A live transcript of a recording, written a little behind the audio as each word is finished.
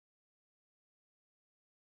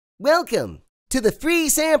Welcome to the free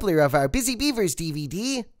sampler of our Busy Beavers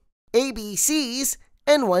DVD, ABCs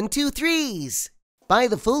and 1, 2, 3s. Buy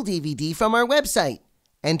the full DVD from our website,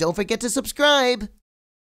 and don't forget to subscribe.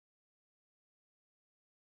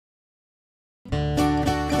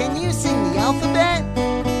 Can you sing the alphabet?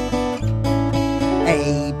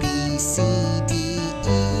 A, B, C, D,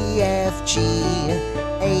 E, F, G,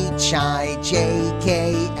 H, I, J,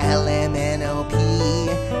 K, L, M, N, O, P,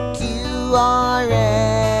 Q, R,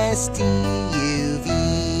 S, T, U, V,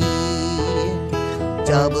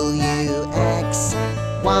 W, X,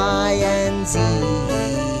 Y, and Z.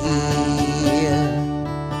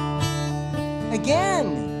 Again.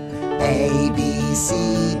 A, B,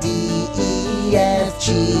 C, D, E, F,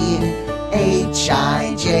 G, H,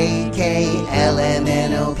 I, J, K, L, M,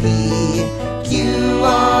 N, O, P, Q,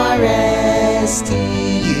 R, S, T,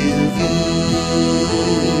 U, V,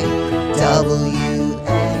 W,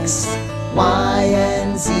 X, Y,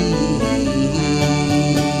 and Z.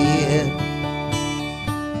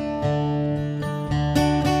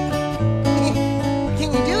 Can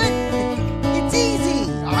you do it? It's easy.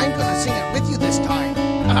 I'm gonna sing it with you this time.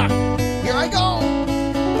 Here I go.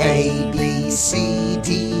 A, B, C,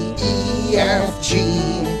 D, E, F, G,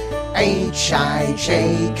 H, I,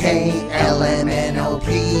 J, K, L, M, N, O,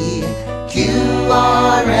 P, Q,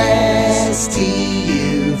 R, S, T,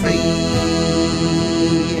 U, V,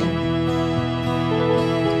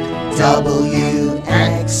 W,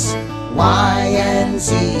 X, Y, and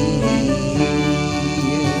Z.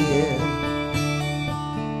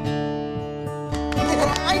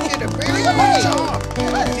 I did a very good job.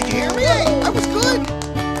 Did you hear me? I was good.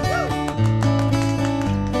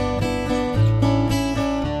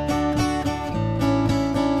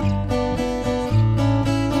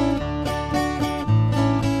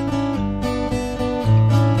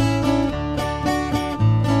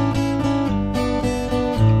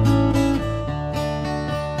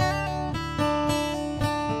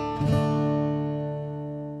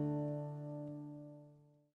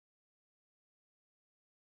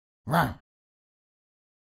 Run.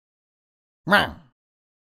 Run.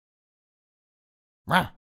 Run.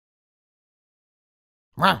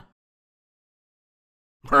 Run.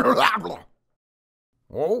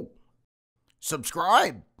 Oh,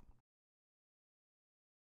 subscribe.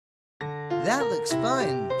 That looks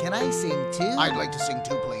fun. Can I sing too? I'd like to sing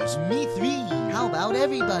too, please. Me 3. How about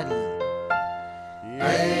everybody?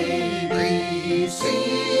 A, B, C,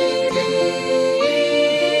 D,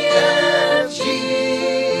 E, F, G,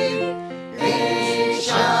 H,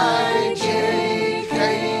 I, J,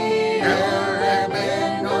 K, L, M,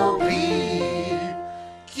 N, O, P,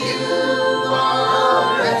 Q,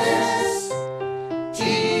 R, S, T,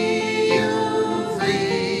 U, V,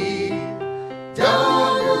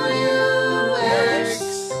 W, X,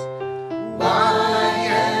 Y,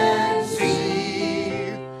 and Z.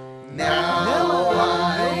 Now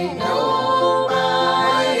I know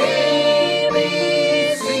my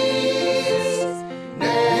ABCs.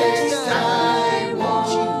 Next time,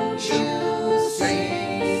 won't you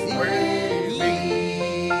sing with me?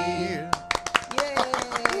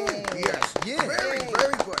 Yes, Yeah. very,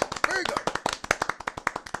 very good, very good.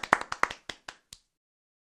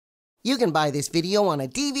 You can buy this video on a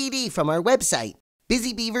DVD from our website,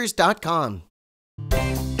 busybeavers.com.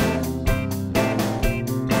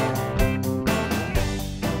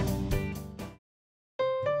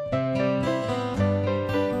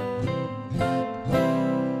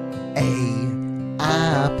 A,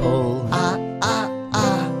 apple,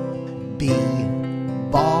 B,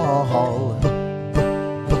 ball,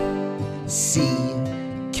 C,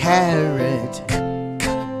 carrot,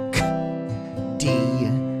 D,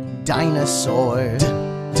 dinosaur,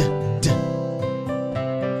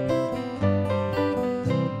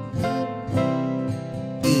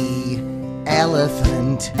 E,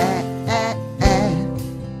 elephant,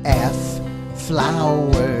 F,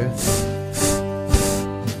 flower,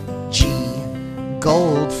 G,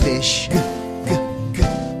 goldfish,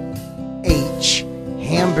 H,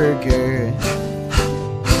 hamburger,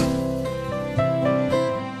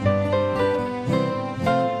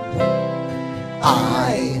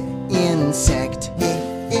 I, insect,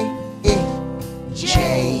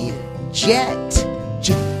 J, jet,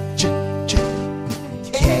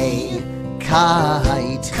 K,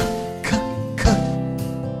 kite,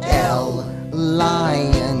 L,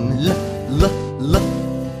 lion,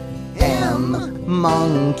 M,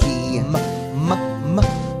 monkey,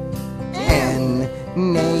 N,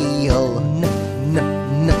 nail,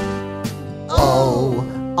 O,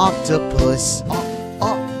 octopus,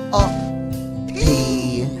 P,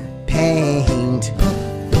 paint,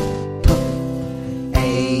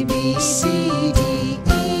 A, B, C, D,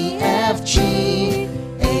 E,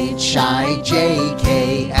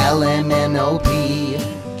 H-I-J-K-L-M-N-O-P,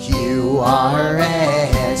 Q-R-S-T-U-V,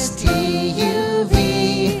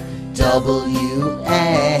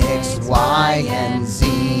 W-X, Y, and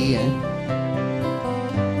Z.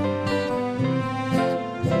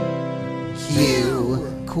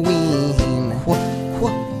 Q, Queen,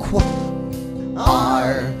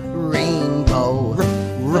 R, Rainbow,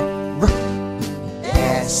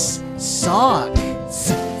 S, Sock,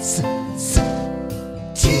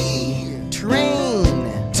 T, Train,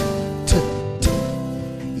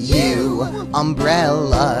 U,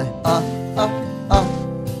 Umbrella,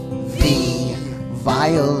 V,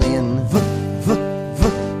 Violin,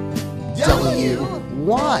 W,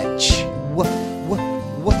 Watch,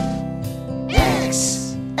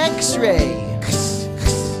 X, X-ray,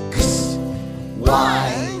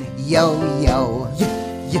 Y, Yo-Yo,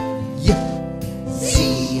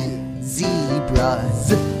 Z, Zebra,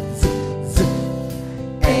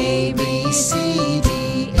 A, B, C,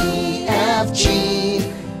 D, E, F, G,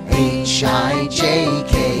 H, I, J,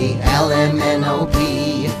 K, L, M, N, O,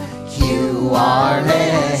 P, Q, R,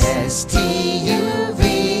 S, T, U,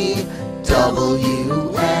 V,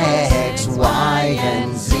 W, X, Y,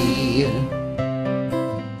 and Z.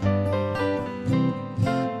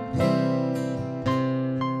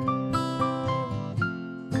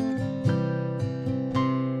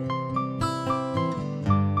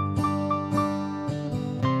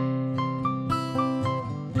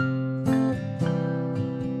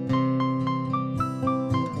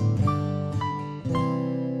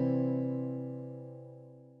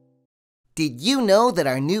 Did you know that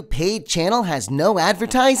our new paid channel has no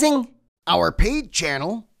advertising? Our paid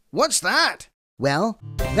channel? What's that? Well,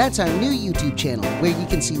 that's our new YouTube channel where you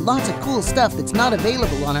can see lots of cool stuff that's not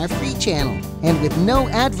available on our free channel and with no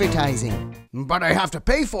advertising. But I have to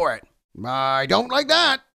pay for it. I don't like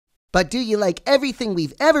that. But do you like everything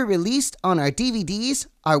we've ever released on our DVDs,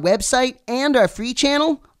 our website, and our free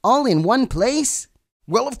channel, all in one place?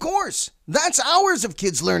 Well, of course. That's hours of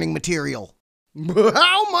kids learning material.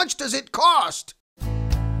 How much does it cost?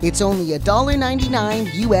 It's only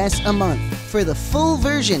 $1.99 US a month for the full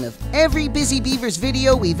version of every Busy Beavers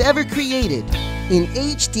video we've ever created in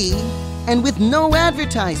HD and with no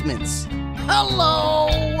advertisements. Hello!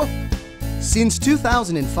 Since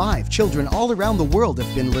 2005, children all around the world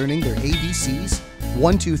have been learning their ABCs,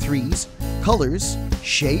 1, 2, 3s, colors,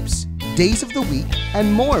 shapes, days of the week,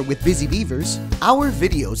 and more with Busy Beavers. Our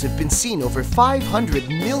videos have been seen over 500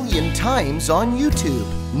 million times on YouTube.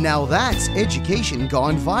 Now that's education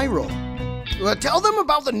gone viral. Tell them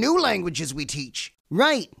about the new languages we teach.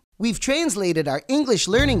 Right. We've translated our English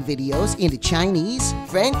learning videos into Chinese,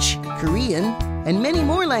 French, Korean, and many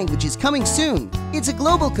more languages coming soon. It's a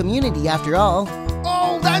global community after all.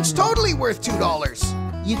 Oh, that's totally worth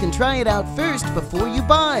 $2. You can try it out first before you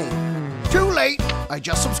buy. Too late. I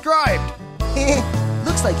just subscribed.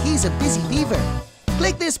 Looks like he's a busy beaver.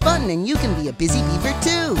 Click this button and you can be a busy beaver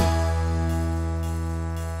too.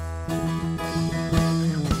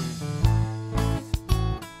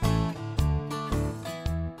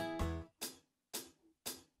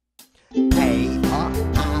 A for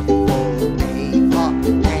apple, A for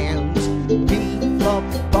ant, B for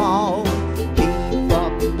ball, B for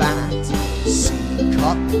bat, C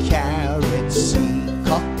for carrot, C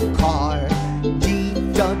for car, D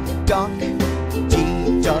for duck, D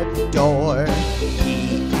for door, E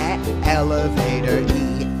elevator, E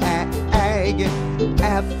egg,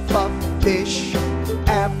 F for fish,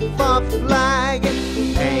 F for flag, A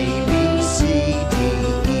B C D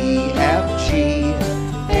E F G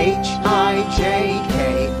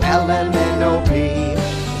H-I-J-K-L-M-N-O-P,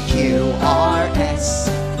 Q-R-S-T-U-V,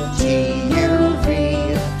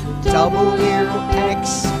 W-X,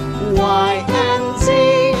 Y, and Z.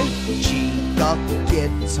 G got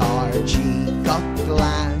guitar, G got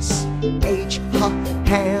glass, H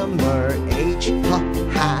hammer, H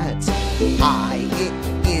hat, I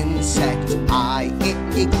insect, I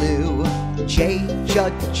glue, J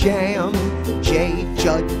jam, J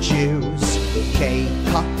juice, K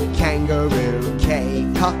kangaroo, K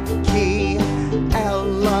key, L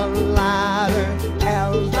ladder,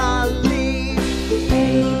 L leaf, A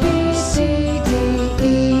B C D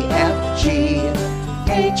E F G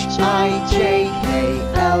H I J K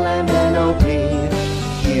L M N O P,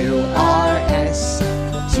 Q R S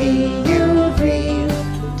T U V,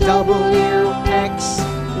 W X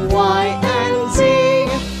Y and Z.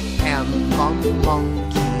 M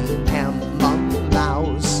monkey, M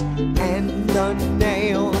mouse, N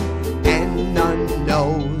nail, N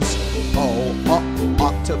nose, O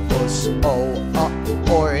octopus, O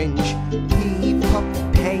orange, P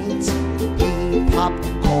paint, P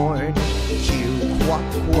popcorn, Q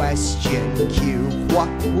question, Q, what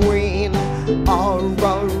queen? R,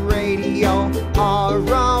 a radio, R, a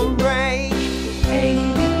rake. A,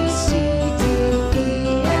 B, C, D, E,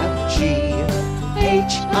 F, G,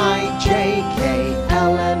 H, I, J, K,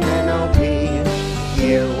 L, M, N, O, P,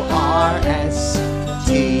 Q, R, S, T,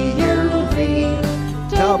 U, V,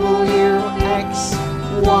 W, X,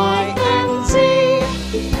 Y, and Z.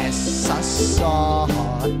 S, a saw,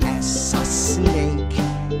 S, a snake,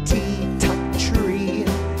 T, tree,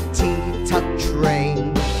 T,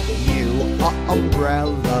 train, U,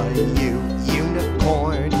 umbrella, U,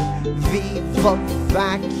 unicorn, V,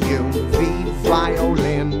 vacuum, V,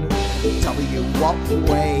 violin, W,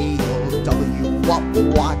 whale, W,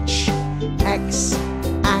 watch, X,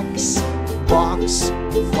 axe, box,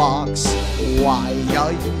 fox, Y, yo,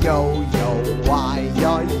 Y,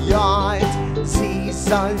 yacht, Z,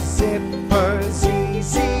 zipper, Z,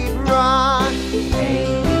 zebra, A,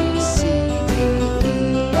 B, C, D, E,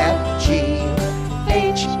 F, G,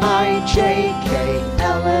 H, I, J, K,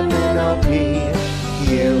 L, M, N, O, P,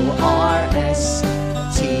 Q, R, S,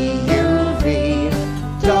 T, U, V,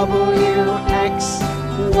 W, X,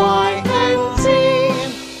 Y, and Z.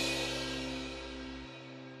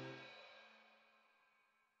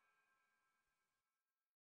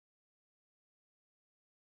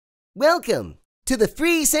 Welcome to the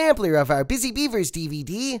free sampler of our Busy Beavers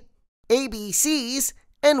DVD, ABCs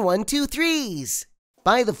and 1, 2, 3s.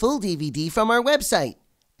 Buy the full DVD from our website,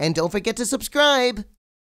 and don't forget to subscribe.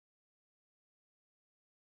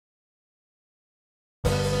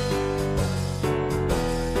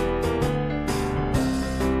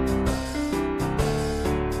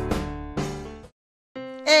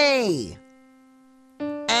 A.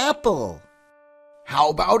 Apple. How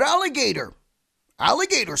about alligator?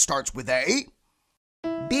 Alligator starts with A.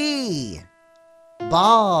 B.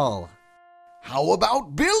 Ball. How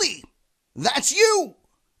about Billy? That's you.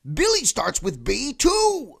 Billy starts with B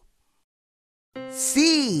too.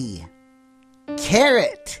 C.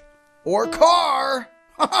 Carrot. Or car.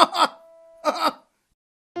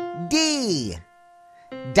 D.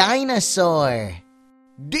 Dinosaur.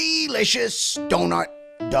 Delicious donut,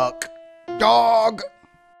 duck, dog.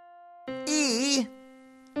 E.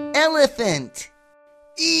 Elephant.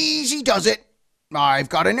 Easy does it. I've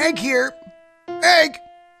got an egg here. Egg.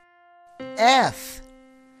 F.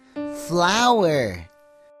 Flower.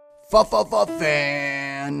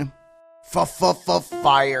 Fan.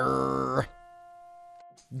 Fire.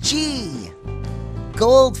 G.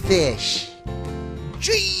 Goldfish.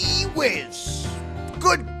 Gee whiz.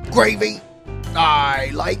 Good gravy.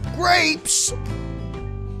 I like grapes.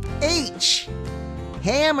 H.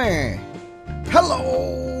 Hammer.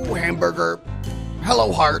 Hello, hamburger.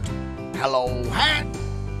 Hello, heart. Hello, hat.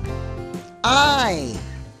 I.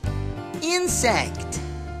 Insect.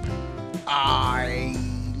 I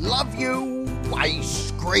love you.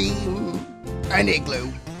 Ice cream. An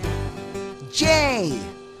igloo. J.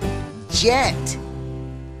 Jet.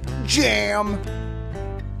 Jam.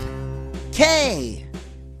 K.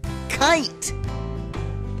 Kite.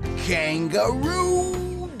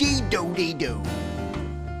 Kangaroo. Dee-do.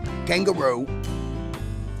 Kangaroo.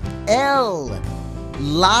 L.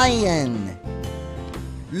 Lion.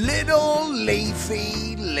 Little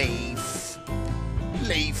leafy leaf.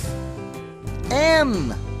 Leaf.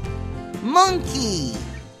 M. Monkey.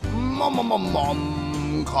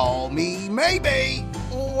 Mom, call me maybe.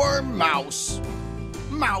 Or mouse.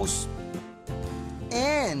 Mouse.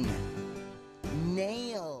 N.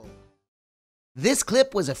 Nail. This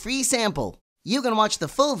clip was a free sample. You can watch the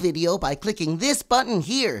full video by clicking this button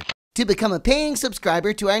here to become a paying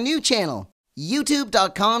subscriber to our new channel,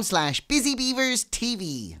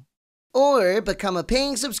 youtube.com/busybeaverstv. Or become a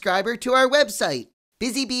paying subscriber to our website,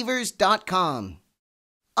 busybeavers.com.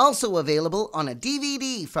 Also available on a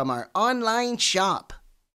DVD from our online shop.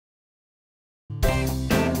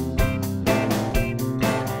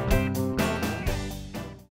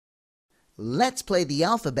 Let's play the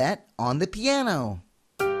alphabet on the piano.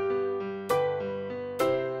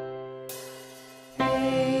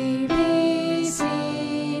 A, B,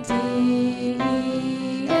 C, D,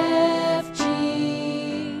 E, F, G,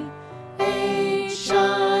 H,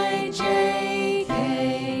 I, J,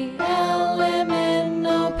 K, L, M, N,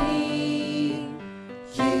 O, P,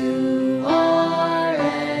 Q, R,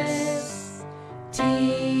 S,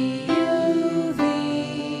 T, U,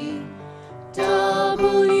 V,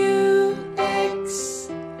 W, X,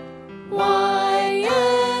 Y,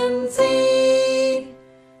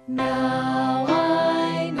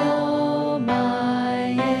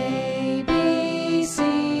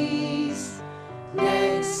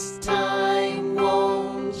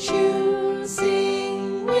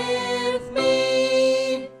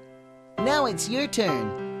 it's your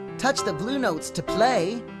turn. Touch the blue notes to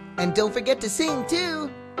play, and don't forget to sing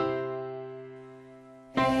too.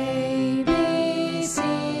 A, B, C,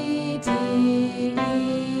 D,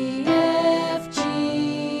 E, F,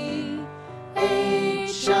 G,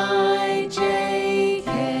 H, I, J,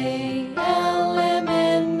 K, L, M,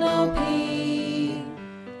 N, O, P,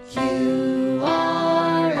 Q,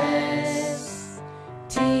 R, S,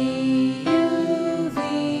 T, U,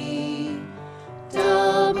 V,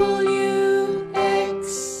 W,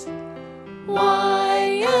 X,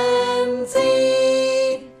 Y, and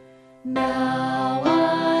Z. Now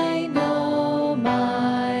I know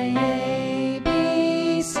my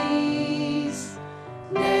ABCs.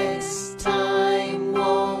 Next time,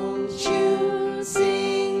 won't you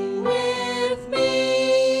sing with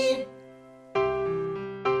me?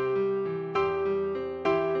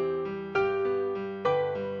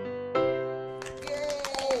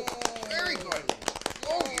 Very good.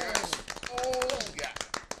 Oh, yes. Oh, yeah.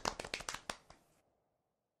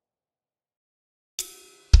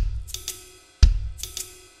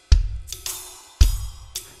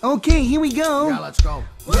 Okay, here we go. Yeah, let's go.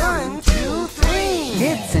 1, 2, 3.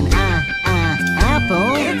 It's an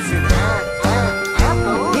apple. It's an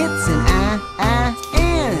apple. It's an ant.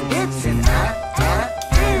 It's an ant.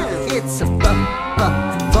 It's a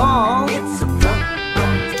ball. It's a ball.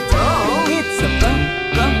 It's a bag.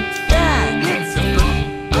 It's a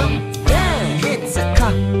bag. It's a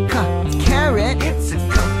carrot. It's a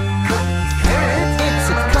carrot. It's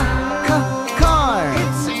a car.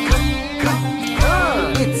 It's a car.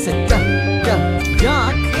 It's a duck. It's a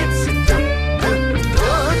duck. It's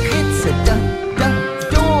a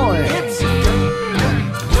door. It's a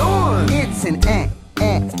door. It's an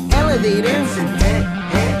elevator. It's an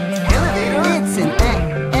elevator. It's an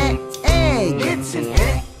egg. It's an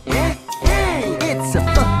egg. It's a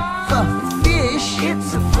fish.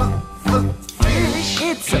 It's a fish.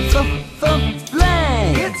 It's a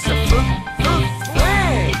flag. It's a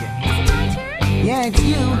flag. Yeah, it's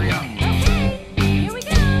you. Here we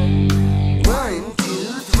go. 1, 2,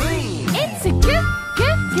 3. It's a guitar.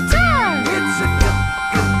 It's a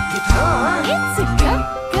guitar. It's a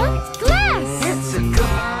glass. It's a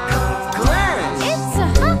glass. It's a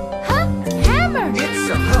hammer. It's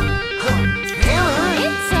a hammer.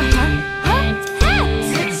 It's a hat.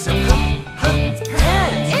 It's a hat.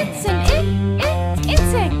 It's an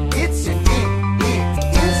insect. It's an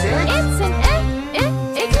insect. It's an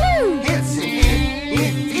igloo. It's an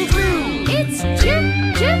igloo. It's jam.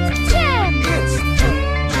 It's jam. It's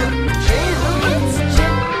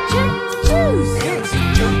juice. It's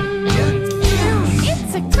juice.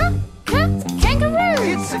 It's a kangaroo.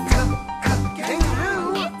 It's a kangaroo.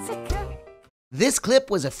 It's a This clip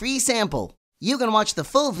was a free sample. You can watch the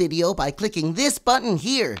full video by clicking this button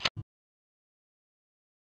here.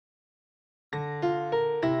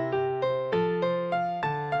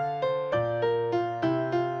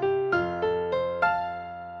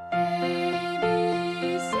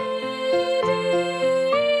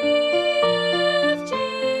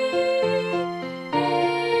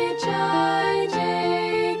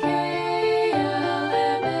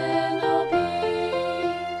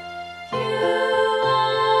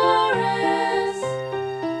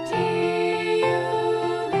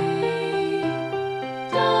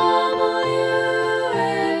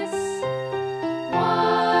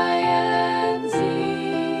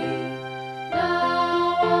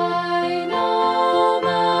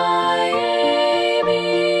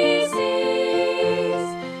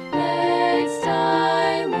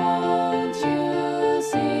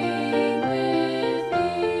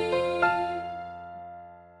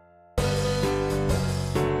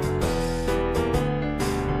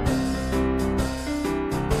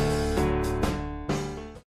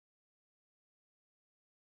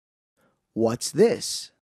 What's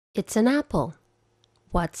this? It's an apple.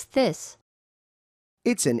 What's this?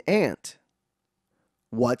 It's an ant.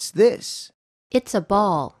 What's this? It's a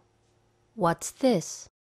ball. What's this?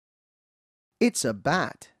 It's a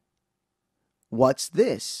bat. What's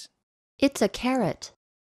this? It's a carrot.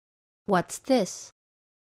 What's this?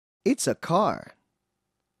 It's a car.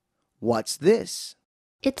 What's this?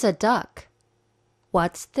 It's a duck.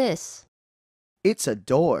 What's this? It's a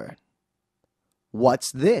door.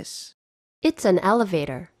 What's this? It's an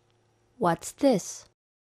elevator. What's this?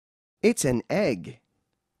 It's an egg.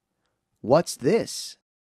 What's this?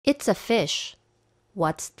 It's a fish.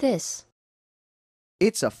 What's this?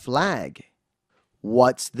 It's a flag.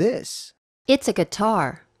 What's this? It's a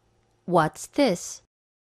guitar. What's this?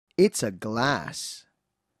 It's a glass.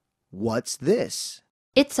 What's this?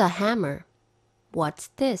 It's a hammer. What's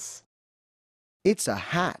this? It's a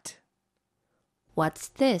hat. What's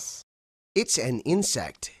this? It's an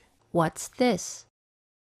insect. What's this?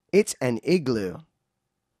 It's an igloo.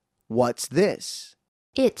 What's this?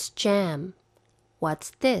 It's jam.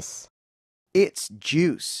 What's this? It's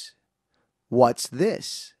juice. What's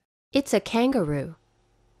this? It's a kangaroo.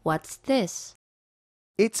 What's this?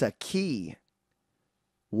 It's a key.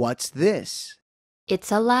 What's this? It's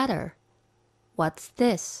a ladder. What's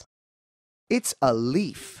this? It's a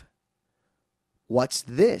leaf. What's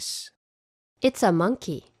this? It's a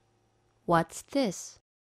monkey. What's this?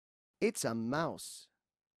 It's a mouse.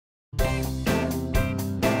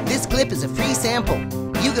 This clip is a free sample.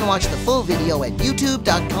 You can watch the full video at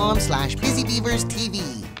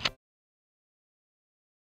youtube.com/BusyBeaversTV.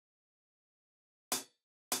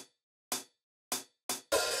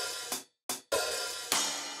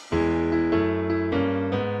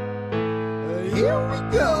 Here we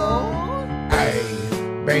go. A,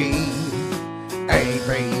 B,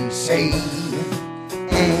 C.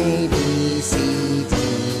 A, B, C, D, E,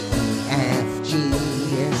 F, G.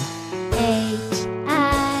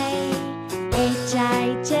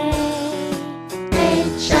 H-I-J,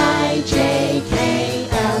 H-I-J, K,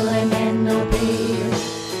 L, M, N, O, P.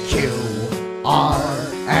 Q, R,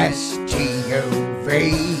 S, T, U, V.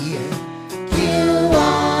 Q,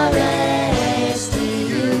 R, S, T,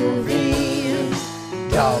 U, V.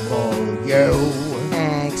 W,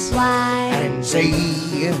 X, Y, and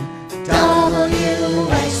Z. W,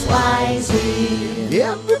 X, Y, Z.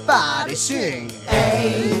 Everybody sing.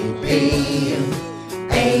 A, B,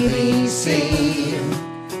 C.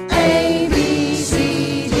 A, B,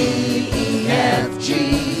 C, D, E, F,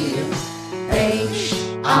 G. H,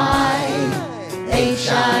 I,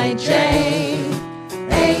 J.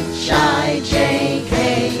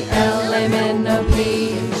 K, L, M, N, O,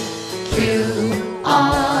 P. Q,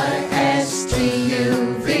 R, S, T,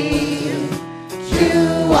 U, V. Q,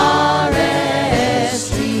 R, S,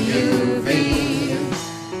 T, U, V.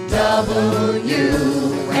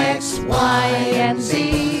 W, X, Y, and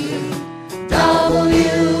Z.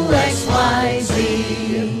 W, X, Y, Z.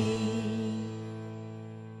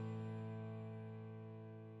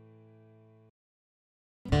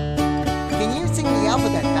 Can you sing the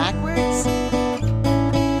alphabet backwards?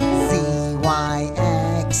 Z, Y,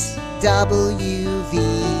 X, W, V,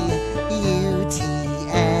 U, T,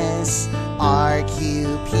 S, R,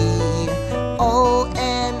 Q, P, O,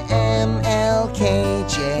 N, M, L, K,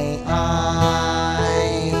 J,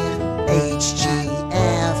 I, H, G,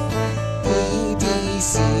 F, E, D,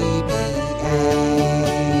 C, B, A.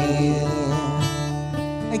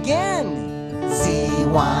 Again. Z,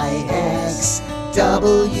 Y, X,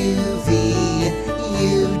 W, V,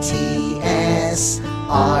 U, T, S,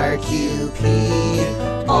 R, Q, P,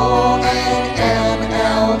 O, N, M,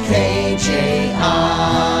 L, K, J,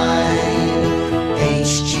 I,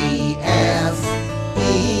 H, G, F,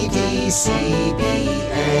 E, D, C, B,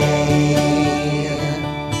 A.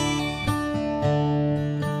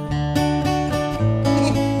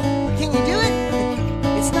 Can you do it?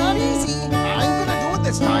 It's not easy. I'm gonna do it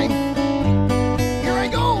this time. Here I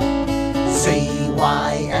go. C,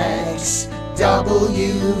 Y, X,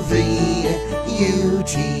 W, V, U,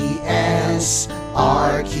 T, S,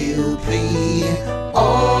 R, Q, P,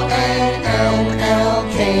 O, N, M, L,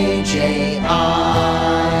 K, J, I,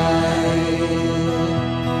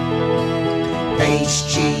 H,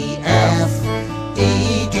 G, F,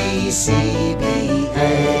 E, D, C, B, A.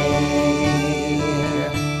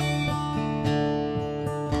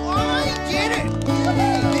 I did it!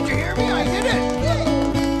 Did you hear me? I did it!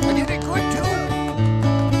 I did it good too!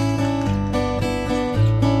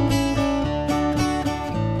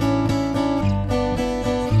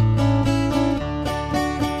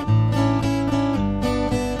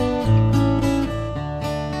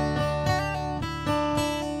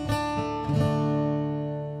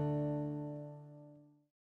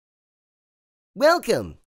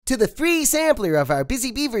 Welcome to the free sampler of our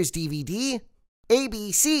Busy Beavers DVD,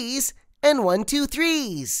 ABCs and 1, 2,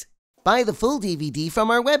 3s. Buy the full DVD from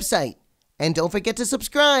our website, and don't forget to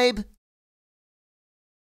subscribe.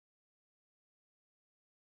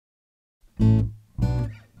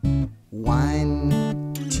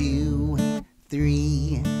 One, 2,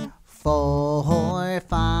 3, 4,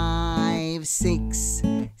 5, 6,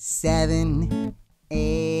 7,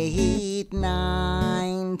 8,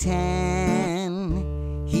 9,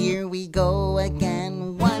 10. Here we go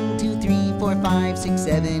again. 1, 2, 3, 4, 5, 6,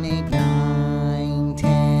 7, 8, 9,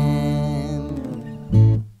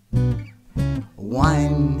 10.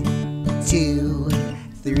 1, 2,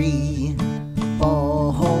 3,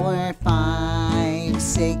 4, 5,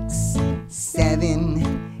 6,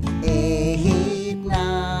 7, 8,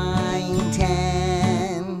 9,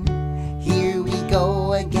 10. Here we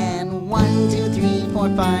go again. 1, 4,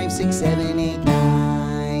 5, 6, 7, 8,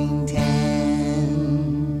 9,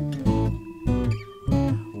 10.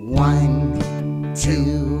 1,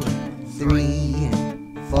 2, 3,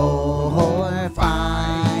 4,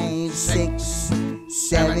 5, 6,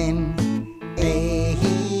 7,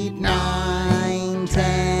 8, 9,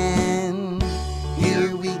 10.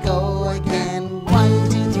 Here we go again. 1,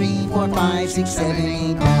 2, 3, 4, 5, 6, 7,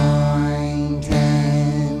 8, 9, 10.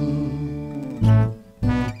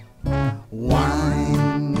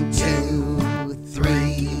 1, 2,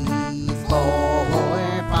 3,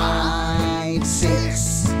 4, 5,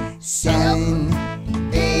 6, 7,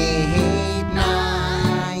 8,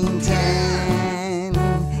 9, 10.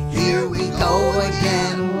 Here we go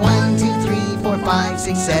again. 1, 2, 3, 4, 5,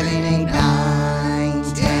 6, 7, 8,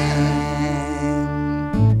 9, 10.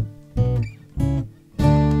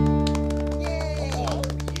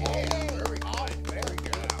 Very good. Very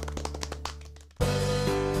good.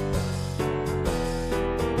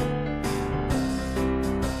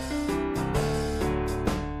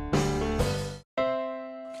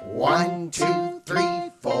 1, 2,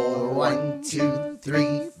 3, 4, 1, 2,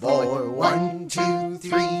 3, 4, 1, 2,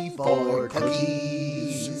 3, 4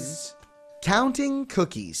 cookies. Counting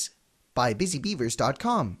Cookies by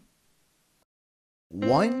BusyBeavers.com.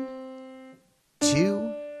 1,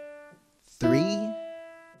 2, 3,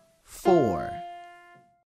 4.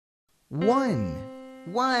 1,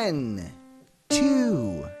 1,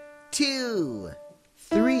 2, 2,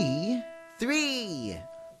 3, 3,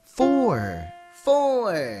 4.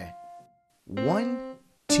 4. 1,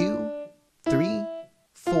 2, 3,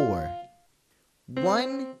 4.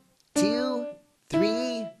 1, 2,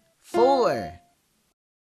 3, 4.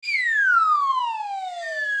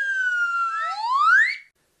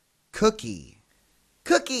 Cookie,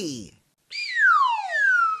 Cookie.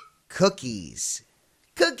 cookies.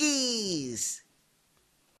 Cookies.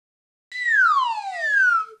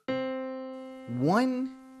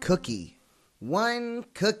 1 cookie. 1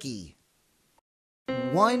 cookie.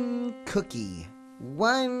 1 cookie.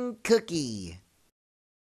 1 cookie.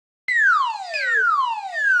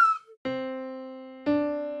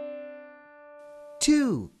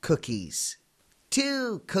 2 cookies.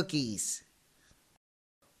 2 cookies.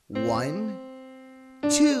 1,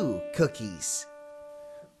 2 cookies.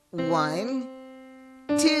 1,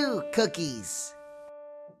 2 cookies.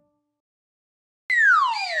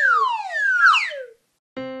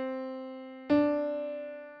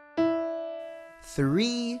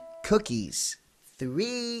 3 cookies.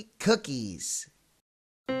 3 cookies.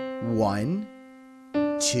 1,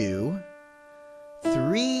 2,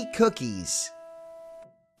 3 cookies.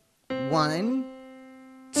 1,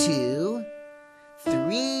 2,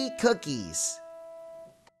 3 cookies.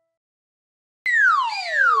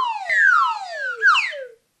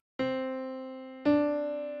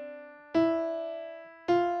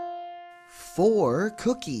 4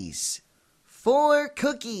 cookies. 4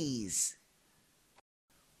 cookies.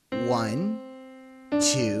 1,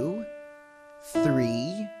 2,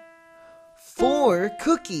 3, 4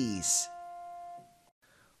 cookies.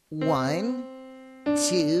 1,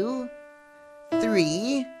 2,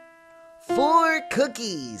 3, 4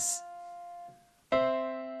 cookies.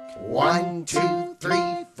 1, 2,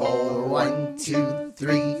 3, 4. 1, 2,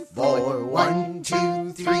 3, 4. 1,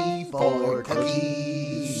 2, 3, 4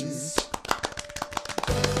 cookies.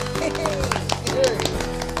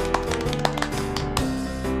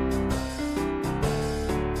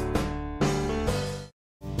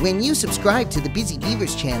 When you subscribe to the Busy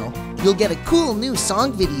Beavers channel, you'll get a cool new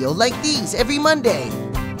song video like these every Monday.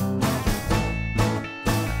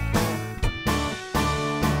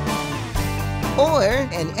 Or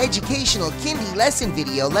an educational kindy lesson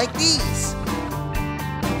video like these.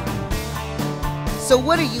 So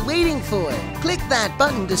what are you waiting for? Click that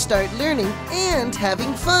button to start learning and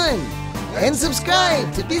having fun. And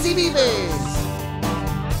subscribe to Busy Beavers.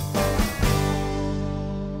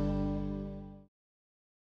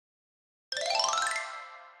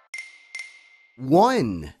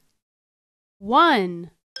 One,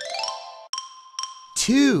 1,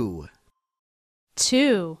 2,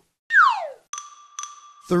 2,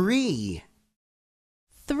 3,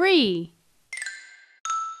 3,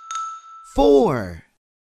 4,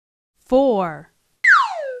 4,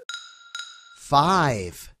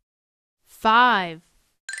 5, 5,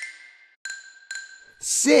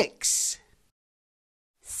 6,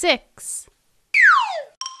 6,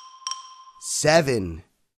 7,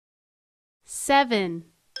 7,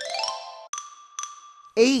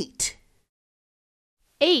 8,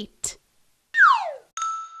 8,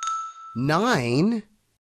 9,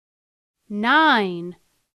 9,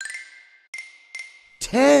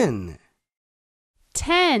 10.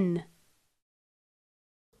 10,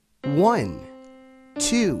 1,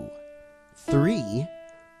 2, 3,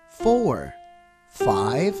 4,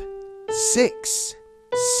 5, 6,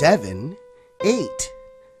 7, 8,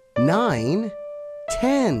 9,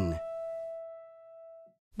 10.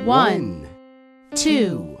 1,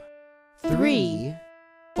 2, 3,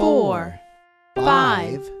 4,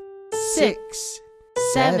 5, 6,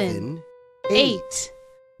 7, 8,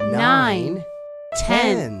 9,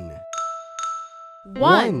 10.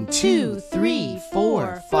 1, 2, 3,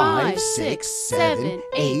 4, 5, 6, 7,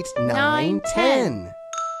 8, 9, 10.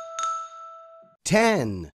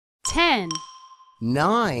 10, 10,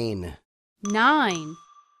 9, 9,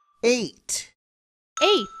 8,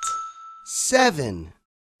 8, 7,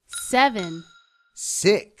 7,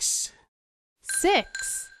 6,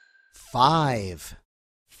 6, 5,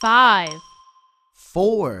 5,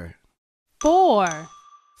 4, 4,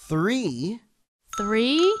 3,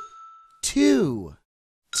 3, 2,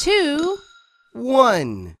 2,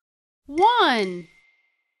 1. 1.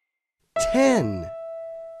 10,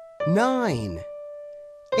 9,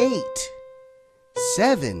 8,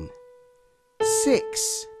 7,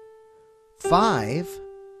 6, 5,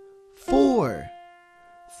 4,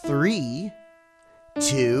 3,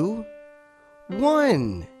 2,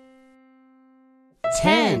 1.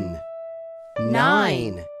 10,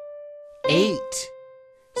 9, 8,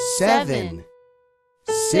 7,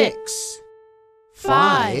 6,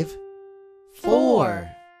 5, 4,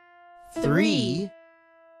 3,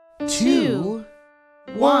 2,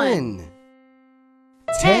 1.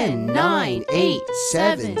 10, 9, 8,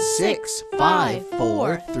 7, 6, 5,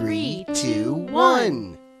 4, 3, 2,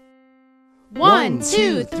 1. 1,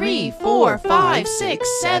 2, 3, 4, 5,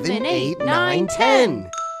 6, 7, 8, 9,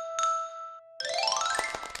 10.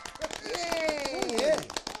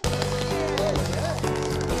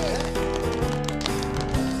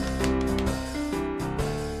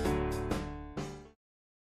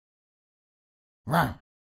 Rah.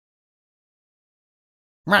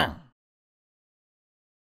 Rah.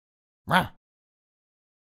 Rah.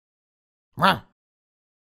 Rah.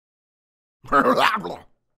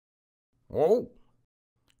 Oh,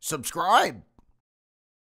 subscribe.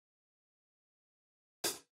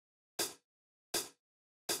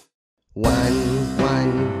 One,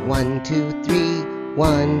 one, 1, 2, 3.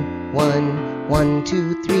 1, 1, 1,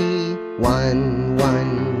 2, 3. 1,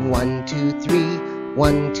 1, 1, 2, 3.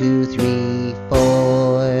 1, 2, 3,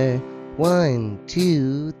 4. 1,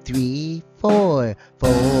 2, 3, 4.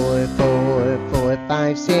 4, 4, 4,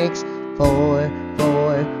 5, 6. 4,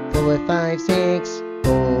 4, 4, 5, 6.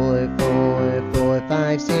 4, 4, 4,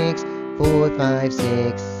 5, 6. 4, 5,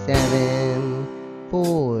 6, 7.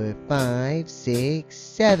 4, 5, 6,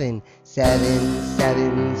 7. 7,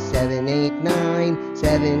 7, 7, 8, 9.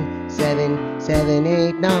 7, 7, 7,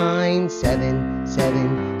 8, 9. 7,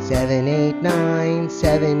 7, 7, 8, 9.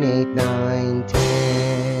 7, 8, 9,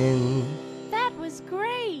 10. That was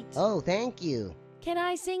great. Oh, thank you. Can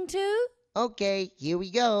I sing too? Okay, here we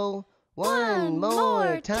go. One One more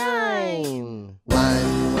more time. 1,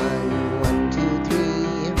 1, 1, 2, 3.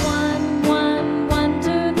 1, 1, 1,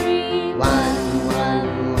 2, 3. 1,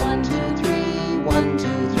 1, 1, 2, 3. 1, 2,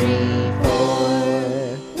 3,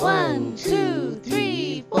 4. 1, 2,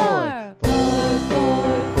 3, 4. 4,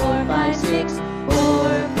 4, 4, 5, 6.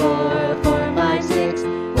 4, 4, 4, 5, 6.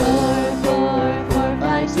 4, 4, 4,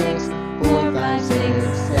 5, 6. 4, 5,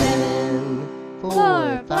 6, 7.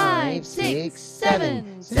 4, 5, 6,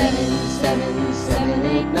 7. 7, 7, 7,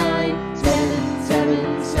 8, 9. 7,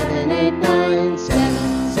 7, 7, 8, 9.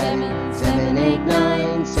 7, 7, 7, 8,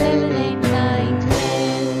 9. 7, 8, 9,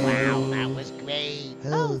 10. Wow, that was great.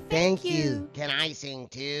 Oh, thank you. Can I sing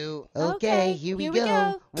too? Okay, here we here we go.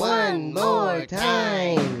 go. One more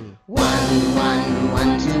time. 1, 1,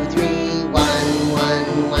 1, 2, 3. 1,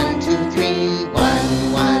 1, 1, 2, 3.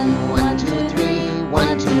 1, 1, 1, 2, 3.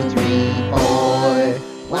 1, 2, 3, 4.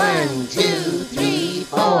 1, 2, 3,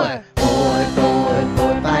 4. 4, 4,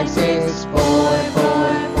 4, 5, 6. 4,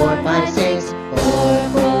 4, 4, 5, 6. 4,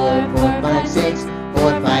 4, 4, 5, 6.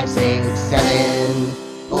 4, 5, 6, 7.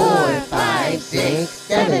 4, 5, 6,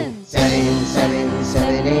 7. 7, 7,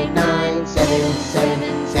 7, 8, 9. 7,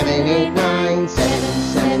 7, 7, 8, 9. 7,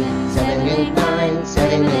 7, 7, 8, 9.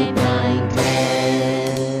 7, 8, 9,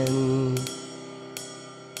 10.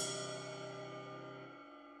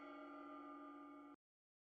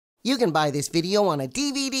 You can buy this video on a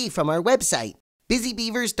DVD from our website,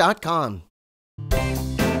 busybeavers.com.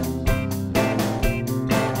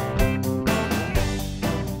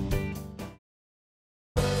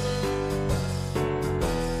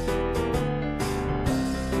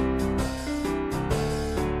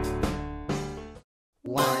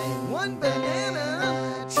 One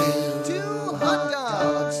banana, two hot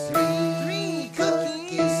dogs,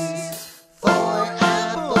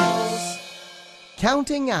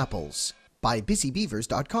 Counting Apples by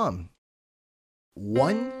BusyBeavers.com.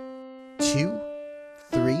 1, 2,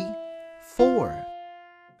 3, 4.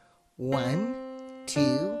 1,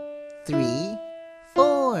 2, 3,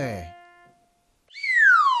 4.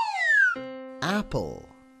 Apple,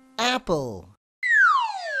 Apple,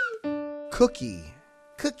 cookie,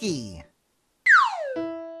 cookie,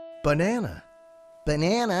 banana,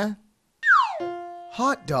 banana,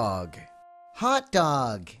 hot dog. hot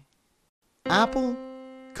dog, Apple,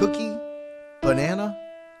 cookie, banana,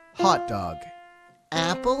 hot dog.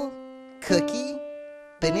 apple, cookie,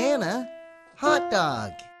 banana, hot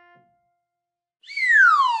dog.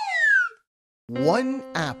 1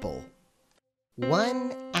 apple,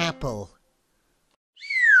 1 apple,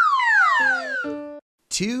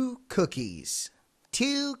 2 cookies.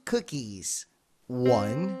 2 cookies,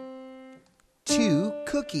 1, 2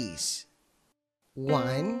 cookies.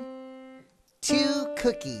 1, 2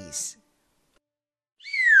 cookies,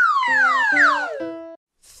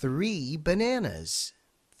 3 bananas.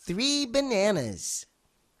 3 bananas,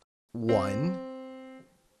 1,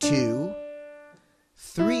 2,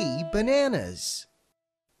 3 bananas.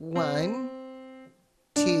 1,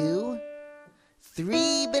 2,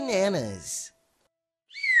 3 bananas.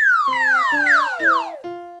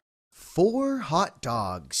 4 hot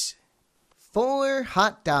dogs. 4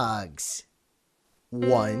 hot dogs,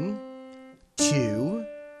 1, 2,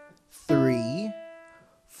 3,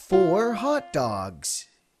 4 hot dogs.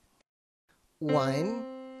 1,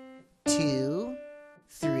 2,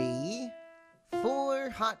 3, 4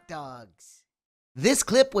 hot dogs. This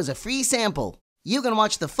clip was a free sample. You can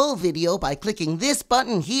watch the full video by clicking this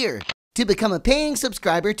button here to become a paying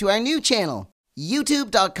subscriber to our new channel,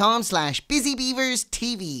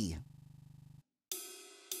 youtube.com/BusyBeaversTV.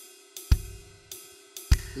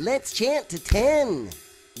 Let's chant to 10.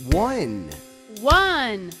 1,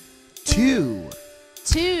 1, 2,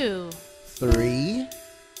 2, 3,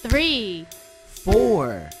 3,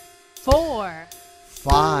 4, 4,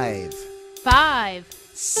 5, 5,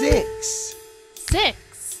 6,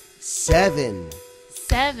 6, 7,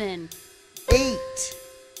 7, 8,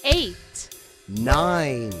 8,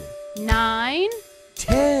 9, 9,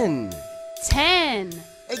 10. 10.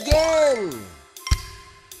 Again.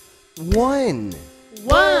 1,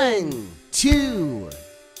 1, 2,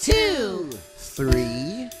 2,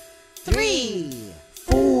 3, 3,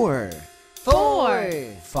 4, 4,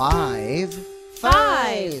 5,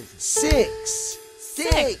 5, 6,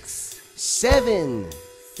 6, 7,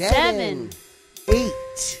 7, 8,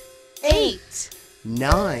 8,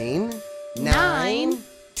 9, 9,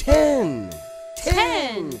 10.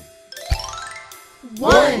 10.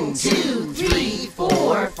 1, 2, 3,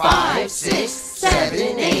 4, 5, 6,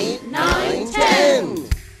 7, 8, 9, 10.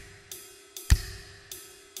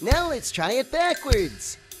 Now let's try it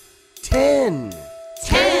backwards. 10,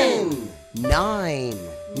 10, 9,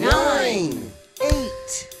 9,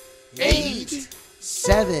 8, 8,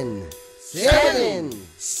 7, 7,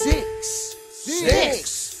 6,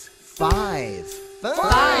 6, 5,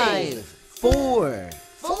 5, 4,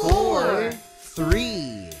 4,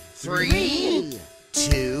 3, 3,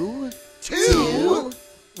 2, 2,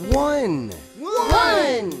 1.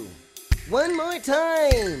 1. One more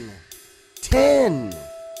time. 10,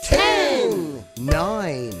 10,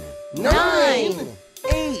 9, 9,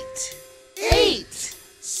 8, 8,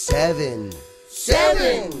 7,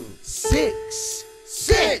 7, 6,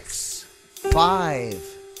 6, 5,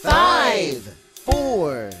 5,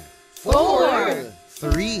 4, 4,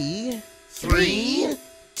 3, 3,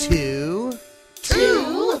 2,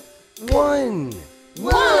 2, 1.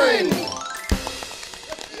 1.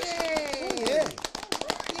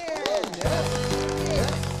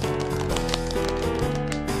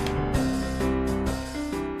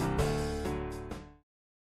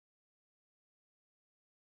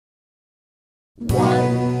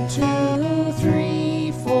 One, two,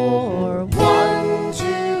 three, four. 1,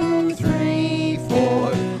 2, 3,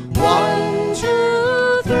 4. 1,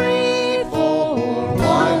 2, 3, 4.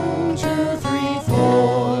 1, 2, 3,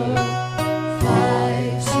 4.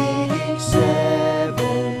 5, 6,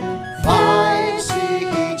 7. 5,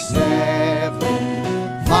 6,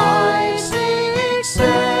 7. 5, 6,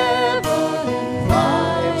 7.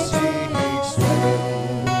 5, 6,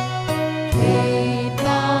 7. 8,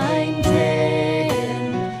 9, 10.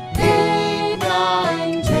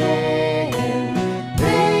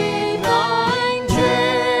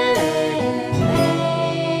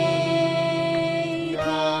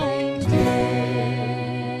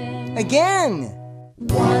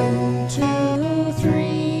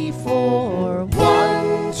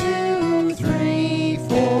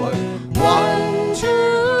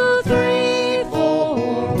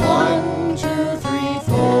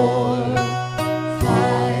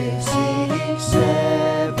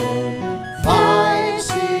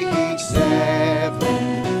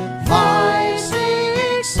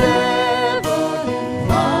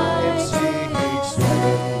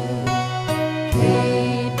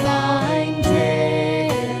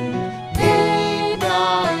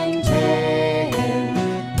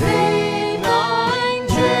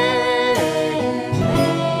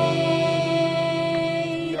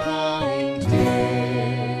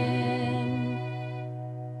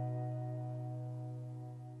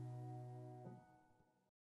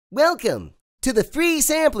 Welcome to the free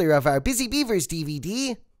sampler of our Busy Beavers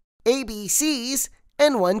DVD, ABCs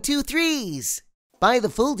and 1-2-3s. Buy the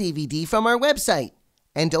full DVD from our website,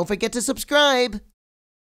 and don't forget to subscribe.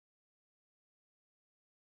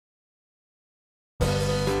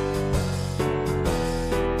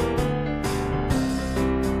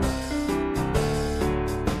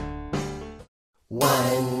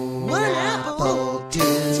 One apple,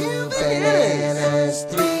 two bananas,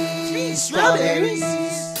 three strawberries,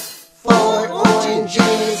 4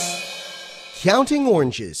 oranges. Counting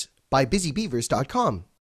Oranges by BusyBeavers.com.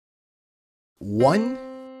 1,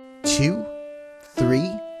 2,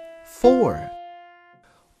 3, 4.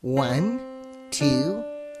 1, 2,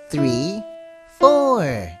 3,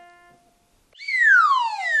 4.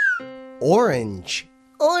 Orange,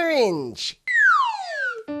 Orange,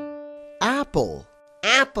 apple,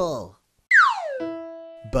 apple,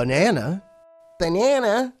 banana,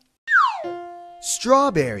 banana,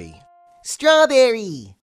 strawberry,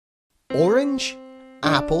 strawberry, orange,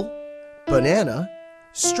 apple, banana,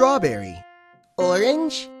 strawberry.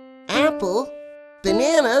 orange, apple,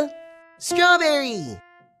 banana, strawberry.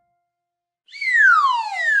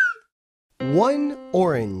 1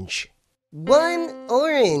 orange, 1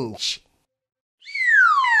 orange,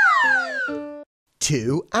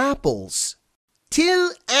 2 apples,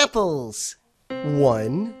 2 apples,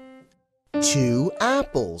 1, 2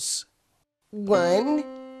 apples, 1,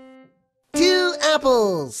 2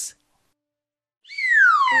 apples,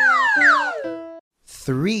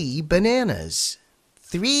 3 bananas,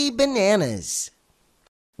 3 bananas,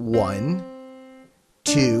 1,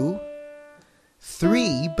 2,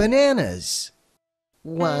 3 bananas,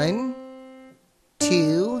 1,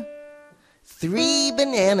 2, 3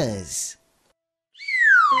 bananas,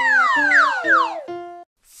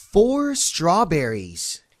 4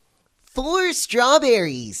 strawberries, 4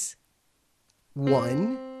 strawberries,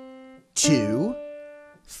 1, 2,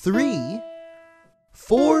 3,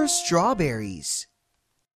 4 strawberries.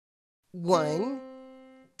 1,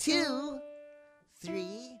 2,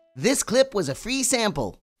 3. This clip was a free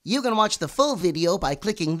sample. You can watch the full video by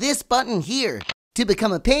clicking this button here to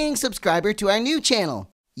become a paying subscriber to our new channel,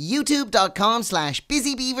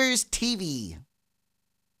 youtube.com/BusyBeaversTV.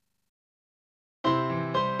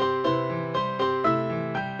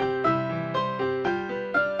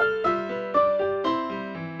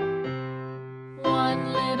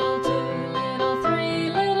 One little, 2 little, 3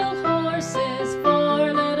 little horses,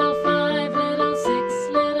 4 little, 5 little, 6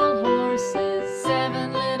 little horses,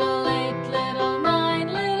 7 little, 8 little, 9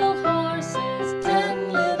 little horses,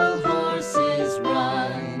 10 little horses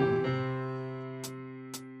run.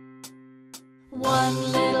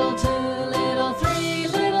 1 little, 2 little, 3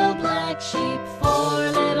 little black sheep,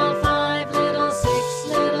 4 little, 5 little, 6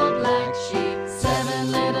 little black sheep,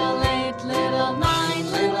 7 little, 8 little,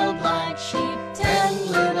 9 little black sheep,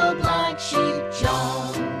 10 little black sheep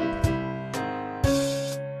jump.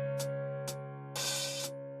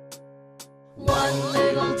 1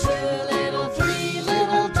 little, 2 little, 3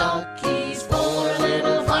 little duckies, 4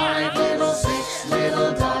 little, 5 little, 6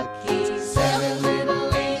 little duckies, 7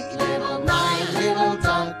 little, 8 little, 9 little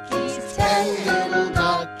duckies, 10 little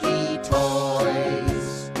ducky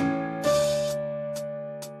toys.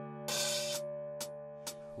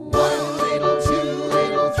 1 little, 2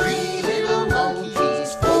 little, 3 little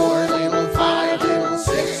monkeys, 4 little, 5 little,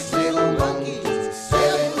 6 little monkeys,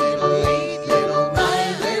 7 little, 8 little,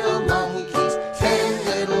 9 little monkeys, 10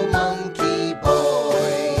 little monkey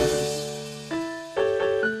boys.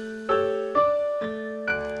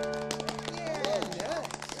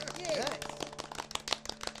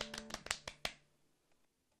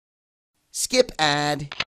 Skip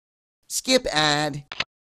ad. Skip ad.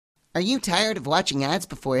 Are you tired of watching ads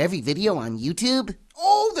before every video on YouTube?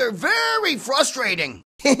 Oh, they're very frustrating.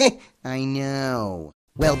 I know.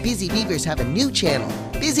 Well, Busy Beavers have a new channel,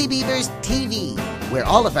 Busy Beavers TV, where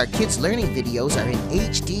all of our kids' learning videos are in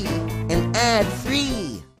HD and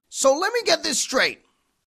ad-free. So let me get this straight.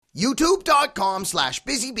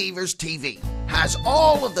 YouTube.com/BusyBeaversTV has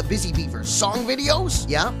all of the Busy Beavers song videos.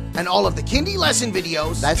 Yeah, And all of the kindy lesson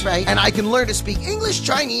videos. that's right. And I can learn to speak English,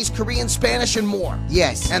 Chinese, Korean, Spanish, and more.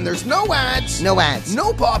 Yes, And there's no ads, no ads,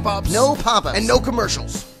 no pop-ups, no pop-ups, and no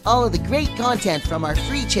commercials. all of the great content from our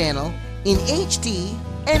free channel in HD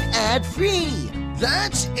and ad-free.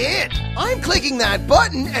 That's it. I'm clicking that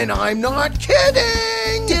button, and I'm not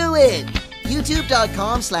kidding. Do it!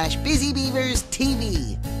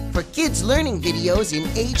 YouTube.com/BusyBeaversTV for kids learning videos in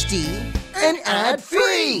HD and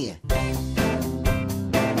ad-free.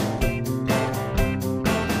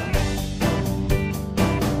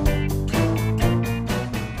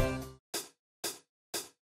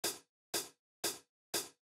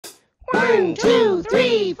 1, 2,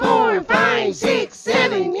 3, 4, 5, 6,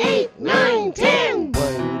 7, 8, 9, 10.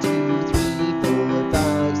 1, 2, 3, 4,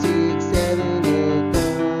 5, 6, 7, 8, 9,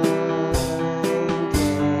 10. 1,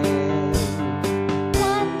 2,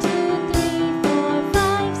 3, 4,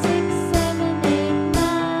 5, 6, 7, 8,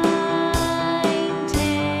 9, 10.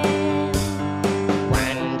 1,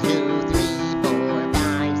 2, 3, 4, 5, 6,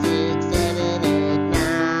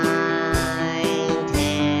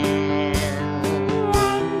 7, 8, 9, 10.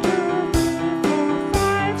 1, 2, 3, 4,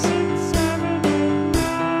 5, 6, 7, 8,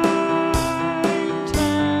 9,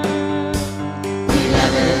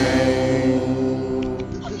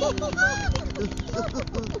 10.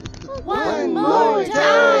 1 more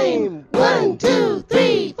time. 1, 2, 3,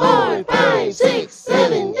 4, 5, 6,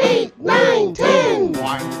 7, 8, 9, 10. 1, 2,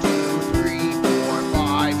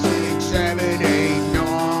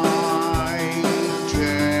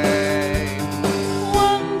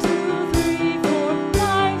 3, 4,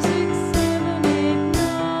 5, 6, 7, 8,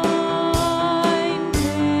 9, 10. 1,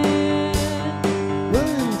 2, 3, 4, 5, 6, 7,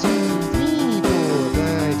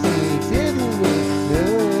 8, 9,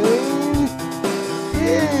 10. 1, 2, 3,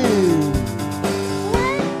 4, 5, 6,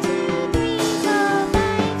 7, 8,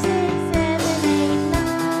 9, 10.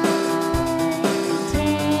 1,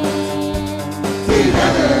 2, 3, 4, 5, 6, 7,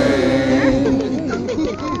 8, 9,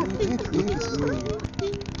 10.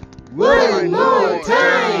 1 more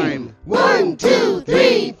time. 1, 2,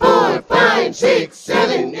 3, 4, 5, 6,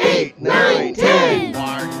 7, 8, 9, 10. 1,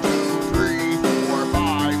 2, 3, 4,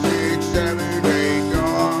 5, 6, 7, 8,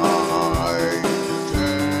 9, 10.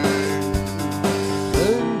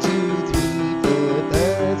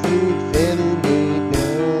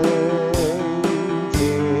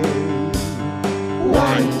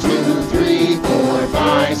 1, 2, 3, 4,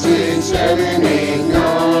 5, 6, 7, 8, 9, 10. 1, 2, 3, 4, 5, 6, 7, 8,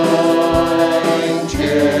 9,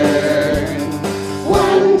 10.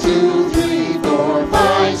 1, 2, 3, 4,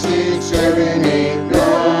 5, 6, 7, 8,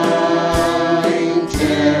 9,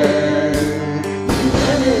 10. 11.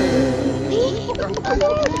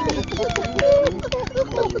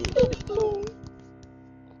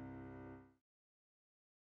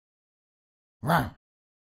 Rah.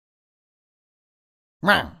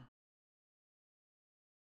 Rah.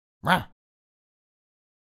 Rah.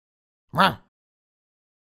 Rah.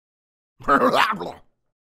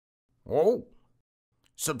 Oh,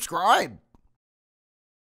 subscribe.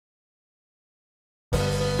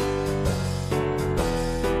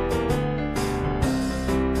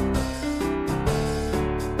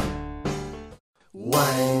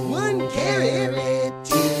 One carrot,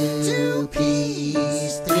 two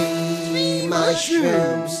peas, three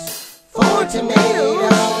mushrooms, 4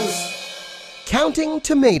 tomatoes. Counting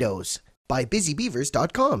Tomatoes by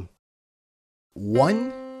BusyBeavers.com.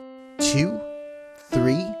 1, 2,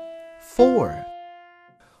 3, 4.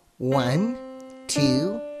 1,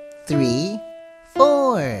 2, 3,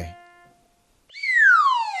 4.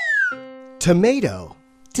 Tomato,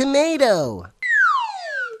 Tomato.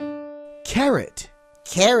 carrot,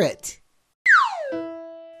 Carrot.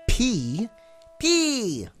 pea,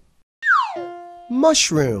 Pea.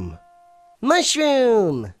 mushroom.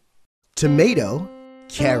 Mushroom. Tomato,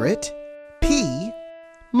 carrot, pea,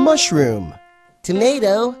 mushroom.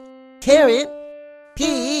 Tomato. Carrot.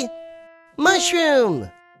 Pea. Mushroom.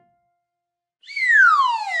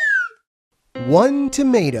 1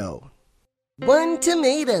 tomato, 1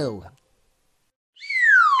 tomato.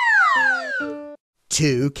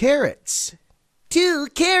 2 carrots. 2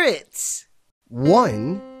 carrots.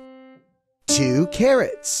 1, 2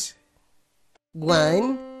 carrots.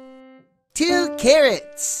 1, 2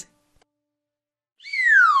 carrots.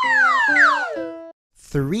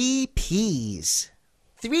 3 peas.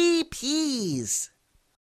 3 peas.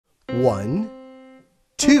 1,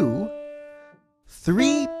 2,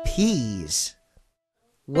 3 peas.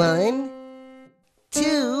 1,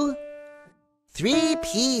 2, 3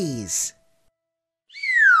 peas.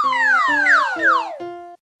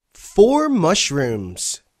 4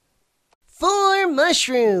 mushrooms. 4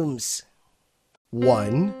 mushrooms.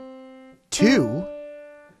 1, 2,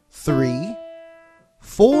 3,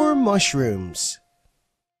 4 mushrooms.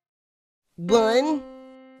 1,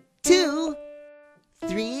 2,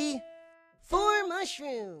 3, 4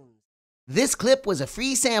 mushrooms. This clip was a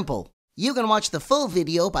free sample. You can watch the full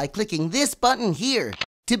video by clicking this button here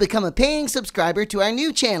to become a paying subscriber to our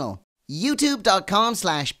new channel,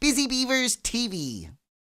 youtube.com/BusyBeaversTV.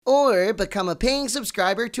 Or become a paying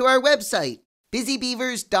subscriber to our website,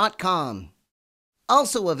 busybeavers.com.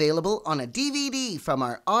 Also available on a DVD from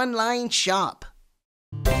our online shop.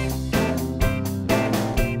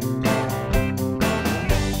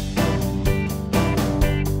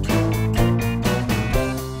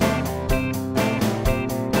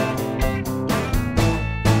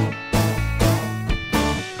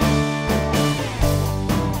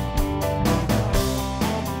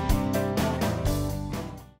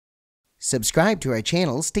 Subscribe to our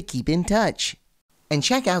channels to keep in touch. And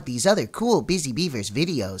check out these other cool Busy Beavers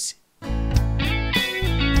videos.